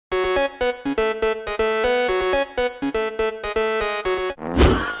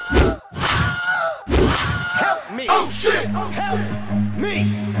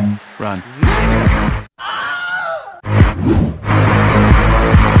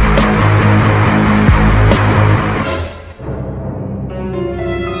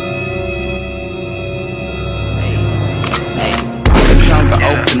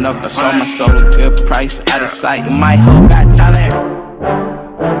sold a good price, out of sight. My hoe got talent.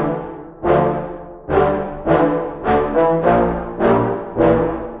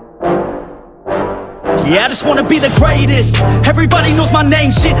 Yeah, I just wanna be the greatest. Everybody knows my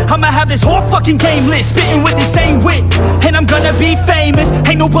name, shit. I'ma have this whole fucking game list, spitting with insane wit, and I'm gonna be famous.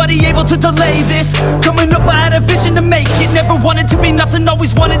 Ain't nobody able to delay this. Coming up, I had a vision to make it. Never wanted to be nothing,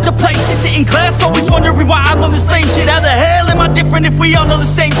 always wanted to play shit. Sit in class, always wondering why I love this lame shit. How the hell am I different if we all know the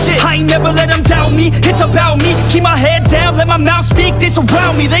same shit? I ain't never let them doubt me, it's about me. Keep my head down, let my mouth speak. They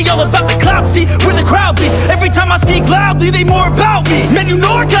surround me, they all about the clout, see where the crowd be. Every time I speak loudly, they more about me. Man, you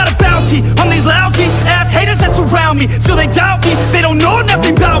know I got a bounty on these lousy ass haters that surround me. So they doubt me, they don't know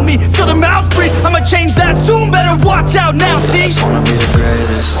nothing about me. So their mouths breathe, I'ma change that soon. Better watch out now, see? I just wanna be the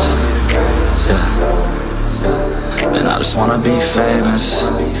greatest, yeah. And I just wanna be famous,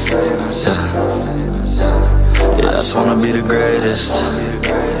 yeah. Yeah, I just wanna be the greatest,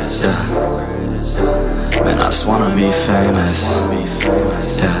 yeah. Man, I just wanna be famous,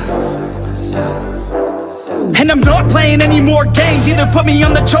 yeah. And I'm not playing any more games. Either put me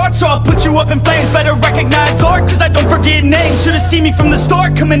on the charts or I'll put you up in flames. Better recognize art, cause I don't forget names. Should've seen me from the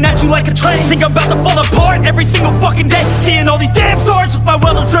start, coming at you like a train. Think I'm about to fall apart every single fucking day. Seeing all these damn stars with my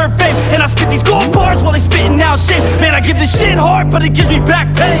well-deserved fame. And I spit these gold bars while they spitting out shit. Man, I give this shit hard, but it gives me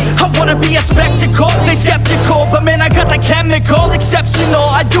back pain. I wanna be a spectacle, they skeptical. But man, I got that chemical, exceptional.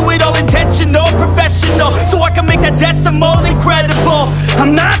 I do it all intentional, professional. So I can make that decimal incredible.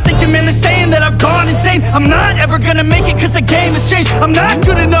 I'm not thinking, man, they're saying that I've gone insane. I'm not ever gonna make it cause the game has changed. I'm not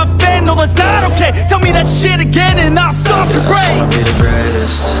good enough, man, no that's not okay. Tell me that shit again and I'll stop your brain. I just wanna be the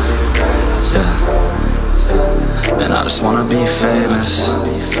greatest, yeah. And I just wanna be famous,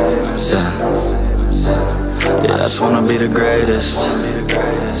 yeah. Yeah, I just wanna be the greatest,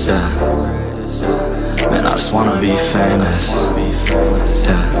 yeah. Man, I just wanna be famous,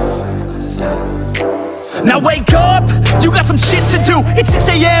 yeah. Now wake up, you got some shit to do. It's 6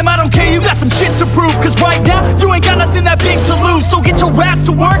 AM, I don't care, you got some shit to prove. Cause right now, you ain't got nothing that big to lose. So get your ass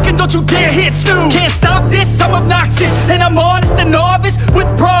to work and don't you dare hit snooze. Can't stop this, I'm obnoxious. And I'm honest and novice, with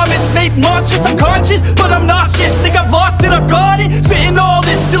promise. Made monstrous, I'm conscious, but I'm nauseous. Think I've lost it, I've got it. Spitting all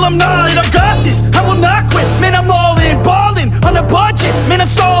this, still I'm not it, I've got this. I will not quit, man, I'm all in. Ballin', on a budget, man, I'm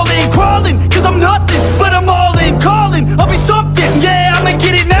stalling. Crawling, cause I'm nothing, but I'm all in. Calling, I'll be something, yeah, I'ma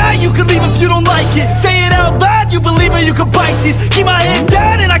get it now. You can leave if you don't like it. Say it out loud, you believe it, you can bite this. Keep my head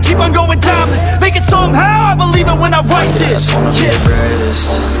down and I keep on going timeless. Make it somehow, I believe it when I write this. I just wanna be the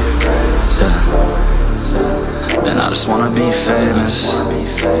greatest, yeah. And I just wanna be famous,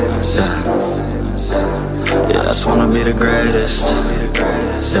 yeah. Yeah, I just wanna be the greatest,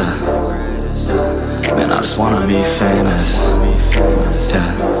 yeah. Man, I just wanna be famous,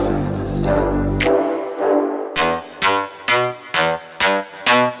 yeah.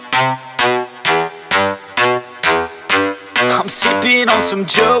 I'm sipping on some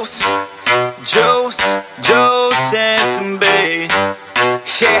juice, juice, juice and some bae.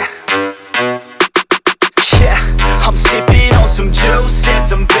 Yeah, yeah. I'm sipping on some juice and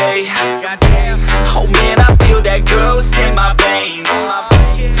some bae. Oh man, I feel that ghost in my veins.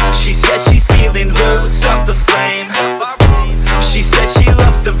 She says she's feeling loose off the flame. She said she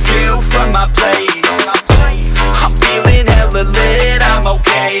loves the view from my place. I'm feeling hella lit, I'm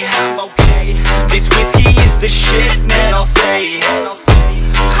okay. This whiskey is the shit, man, I'll say.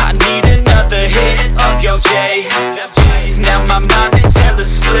 I need another hit of your J. Now my mind is hella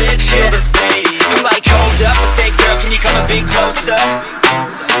split, feel the fade. I'm like, hold up, I say, girl, can you come a bit closer?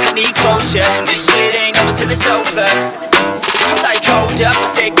 I need closure, and this shit ain't over till it's over. I'm like, hold up, I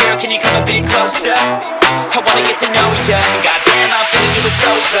say, girl, can you come a bit closer? I wanna get to know ya, and goddamn, I'm feeling you it's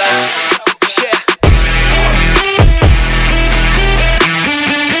over. Yeah.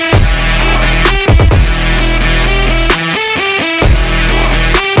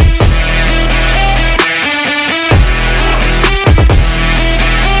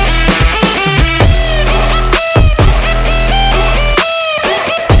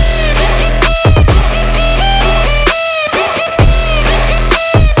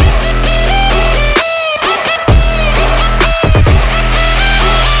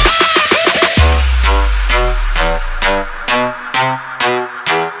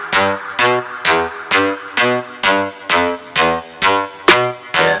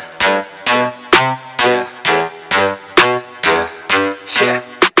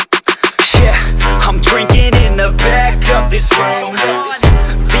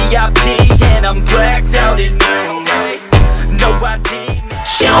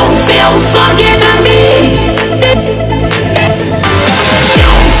 Don't feel fucking